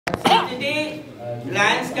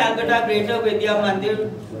Lions Calcutta Greater Vidya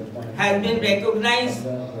Mandir has been recognized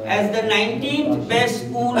as the 19th best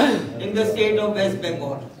school in the state of West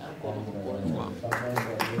Bengal.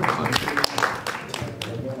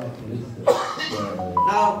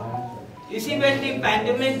 Now, you see, when the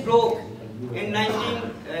pandemic broke in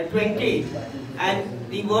 1920 and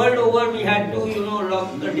the world over we had to,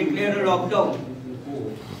 declare a lockdown,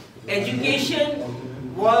 education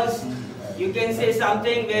was, you can say,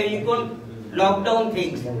 something where you could lock down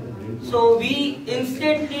things. So we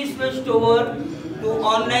instantly switched over to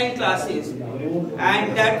online classes,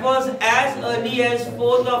 and that was as early as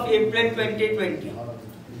 4th of April 2020.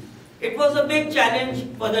 It was a big challenge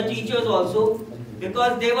for the teachers also,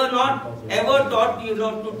 because they were not ever taught,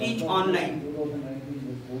 to teach online.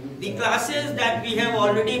 The classes that we have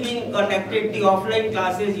already been conducted, the offline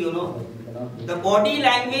classes, the body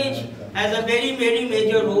language has a very, very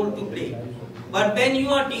major role to play. But when you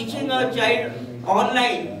are teaching a child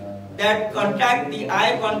online, that contact, the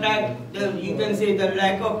eye contact, you can say the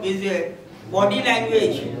lack of body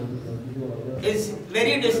language is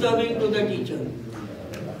very disturbing to the teacher.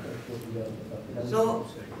 So,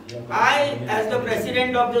 I, as the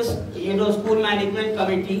president of this, school management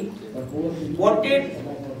committee, wanted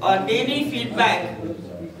a daily feedback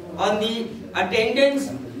on the attendance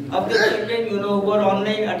of the children, who were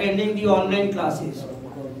online, attending the online classes.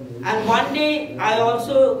 And one day, I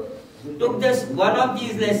also took one of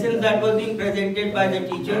these lessons that was being presented by the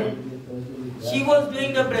teacher. She was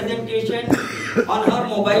doing the presentation on her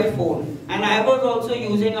mobile phone, and I was also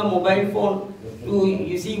using a mobile phone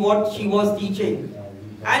to see what she was teaching.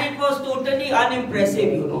 And it was totally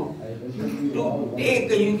unimpressive, to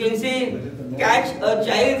take, you can say, catch a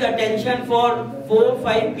child's attention for 4 or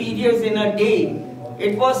 5 periods in a day.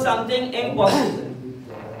 It was something impossible.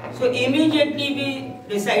 So immediately we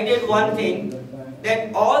decided one thing,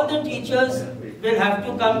 that all the teachers will have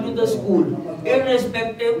to come to the school,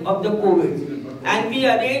 irrespective of the COVID. And we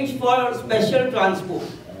arranged for special transport.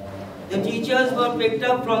 The teachers were picked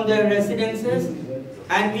up from their residences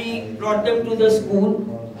and we brought them to the school.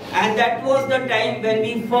 And that was the time when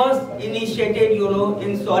we first initiated,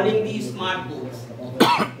 installing these smart boards.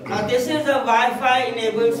 Now this is a Wi-Fi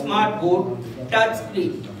enabled smart board, touch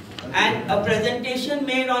screen. And a presentation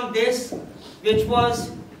made on this, which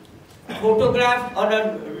was photographed on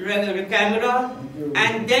a camera,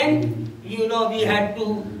 and then, we had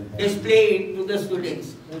to display it to the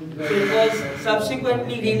students. So it was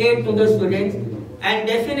subsequently relayed to the students, and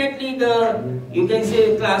definitely you can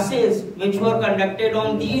say, classes which were conducted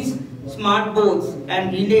on these smart boards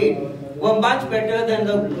and relayed were much better than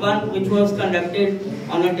the one which was conducted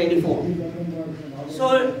on a telephone.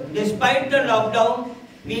 So despite the lockdown,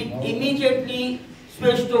 we immediately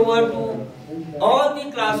switched over to all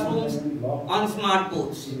the classrooms on smart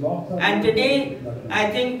boards. And today, I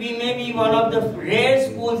think we may be one of the rare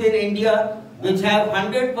schools in India which have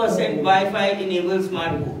 100% Wi-Fi enabled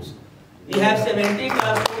smart boards. We have 70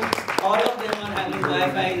 classrooms, all of them are having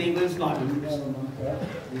Wi-Fi enabled smart boards.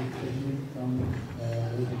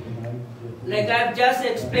 Like I've just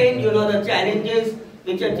explained, the challenges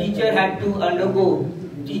which a teacher had to undergo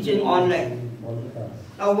teaching online.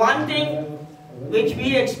 Now one thing which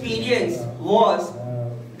we experienced was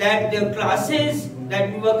that the classes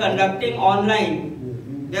that we were conducting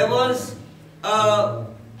online, there was a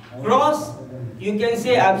gross, you can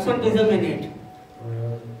say, absenteeism in it.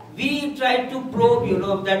 We tried to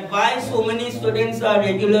probe, that why so many students are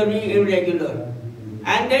regularly irregular.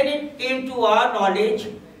 And then it came to our knowledge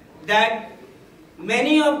that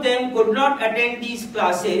many of them could not attend these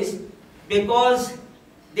classes because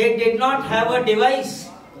they did not have a device.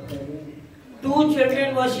 2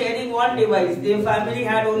 children were sharing one device. Their family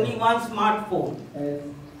had only one smartphone.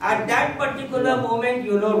 At that particular moment,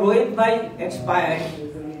 Rohit Bhai expired,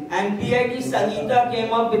 and PID Sangeeta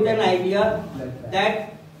came up with an idea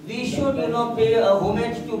that we should, pay a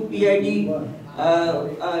homage to PID,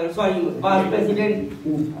 past President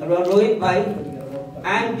Rohit Bhai,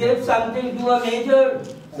 and give something to a major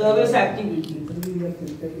service activity.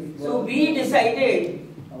 So we decided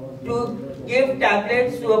to give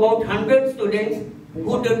tablets to about 100 students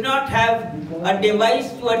who did not have a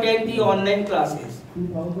device to attend the online classes.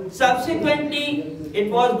 Subsequently, it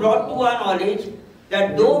was brought to our knowledge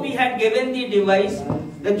that though we had given the device,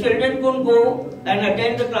 the children couldn't go and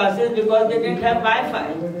attend the classes because they didn't have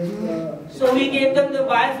Wi-Fi. So we gave them the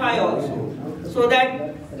Wi-Fi also, so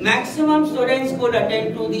that maximum students could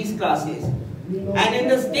attend to these classes. And in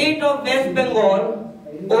the state of West Bengal,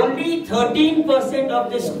 only 13%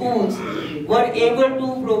 of the schools were able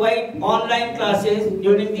to provide online classes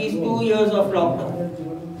during these 2 years of lockdown.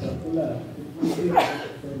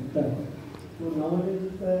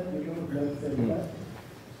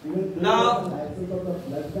 Now,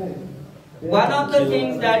 one of the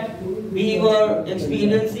things that we were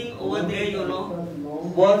experiencing over there,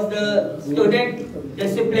 was the student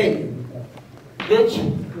discipline, which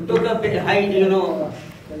took a bit high,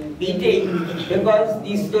 beating, because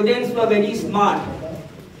the students were very smart.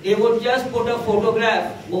 They would just put a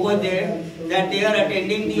photograph over there that they are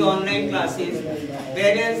attending the online classes,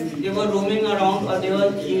 whereas they were roaming around, or they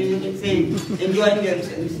were, you could say, enjoying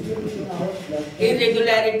themselves.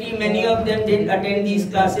 Irregularity, many of them didn't attend these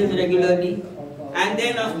classes regularly. And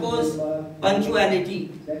then, of course, punctuality,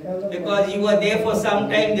 because you were there for some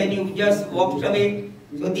time, then you just walked away.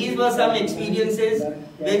 So these were some experiences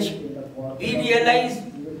which we realized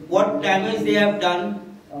what damage they have done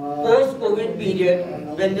post-COVID period,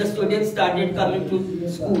 when the students started coming to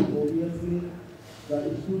school.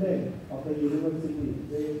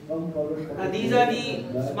 These are the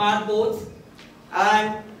smart boards,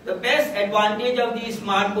 and the best advantage of these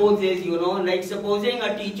smart boards is, like supposing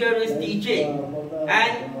a teacher is teaching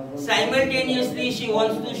and simultaneously she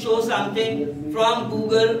wants to show something from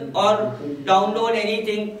Google or download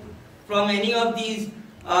anything from any of these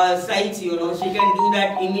sites, she can do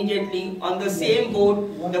that immediately on the same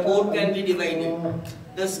board. The board can be divided.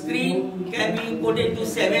 The screen can be put into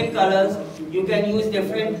 7 colors. You can use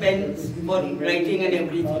different pens for writing and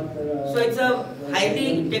everything. So it's a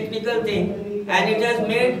highly technical thing, and it has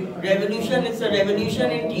made revolution. It's a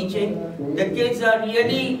revolution in teaching. The kids are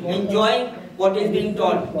really enjoying what is being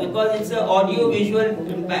taught because it's an audio-visual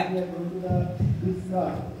impact.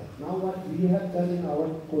 Now what we have done in our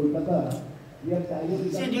Kolkata, we are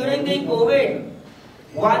trying. See, during the COVID,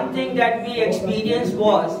 one thing that we experienced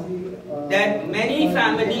was that many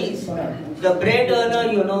families, the bread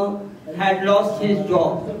earner, had lost his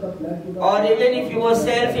job. Or even if you were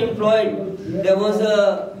self-employed, there was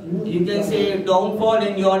a, you can say, downfall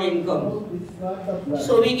in your income.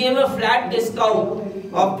 So we gave a flat discount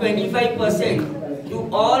of 25% to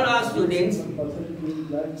all our students.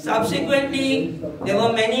 Subsequently, there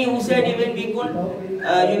were many who said even we could,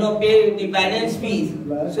 pay the balance fees.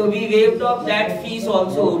 So we waived off that fees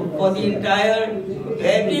also for the entire,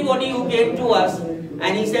 everybody who came to us,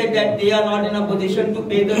 and he said that they are not in a position to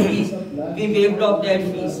pay the fees. We waived off their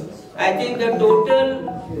fees. I think the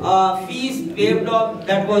total fees waived off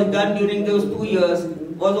that was done during those 2 years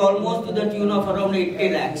was almost to the tune of around 80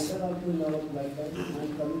 lakhs.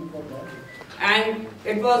 And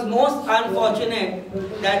it was most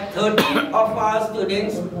unfortunate that 13 of our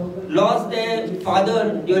students lost their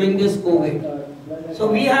father during this COVID.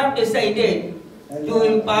 So we have decided to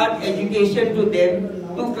impart education to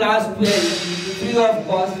them to class 12 free of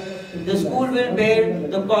cost. The school will bear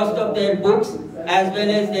the cost of their books as well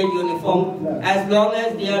as their uniform as long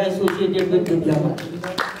as they are associated with Diploma.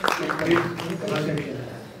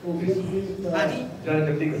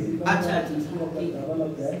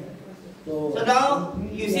 So now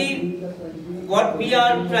you see what we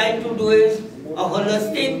are trying to do is a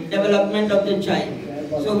holistic development of the child.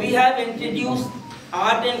 So we have introduced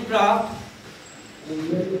art and craft,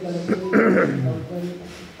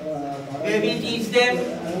 where we teach them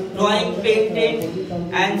drawing,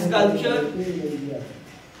 painting and sculpture.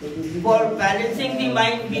 For balancing the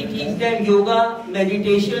mind, we teach them yoga,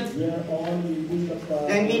 meditation.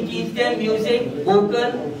 Then we teach them music,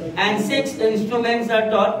 vocal, and 6 instruments are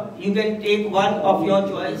taught. You can take one of your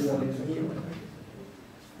choice.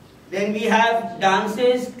 Then we have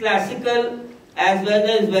dances, classical as well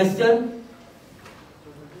as western.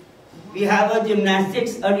 We have a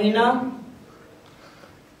gymnastics arena.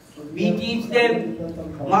 We teach them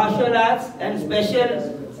martial arts, and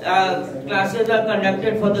special classes are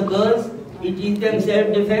conducted for the girls. We teach them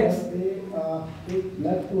self-defense.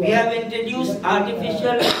 We have introduced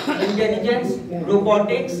artificial intelligence,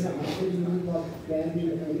 robotics,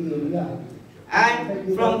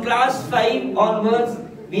 and from class 5 onwards,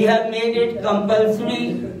 we have made it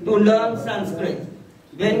compulsory to learn Sanskrit.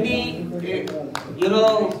 When we,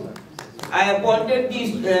 I appointed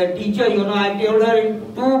this teacher, I told her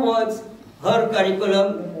in 2 words her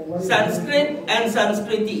curriculum, Sanskrit and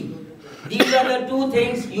Sanskriti. These are the 2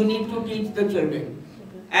 things you need to teach the children.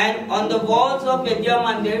 And on the walls of Vidya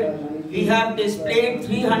Mandir, we have displayed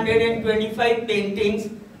 325 paintings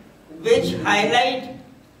which highlight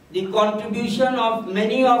the contribution of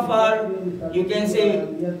many of our, you can say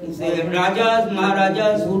Rajas,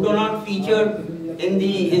 Maharajas who do not feature in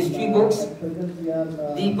the history books.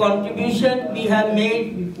 The contribution we have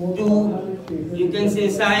made to, you can say,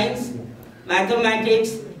 science,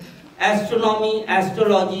 mathematics, astronomy,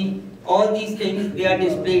 astrology, all these things, they are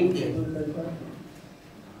displayed there.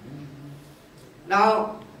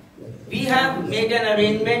 Now, We have made an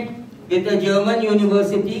arrangement with a German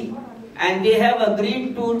university, and they have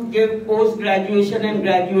agreed to give post-graduation and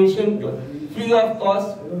graduation free of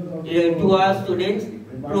cost to our students,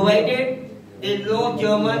 provided they know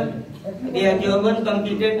German, they are German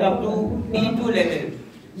competent up to B2 level.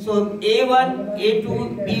 So A1, A2,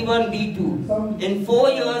 B1, B2. In 4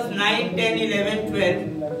 years, 9, 10, 11,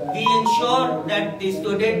 12, we ensure that the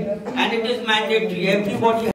student, and it is mandatory, everybody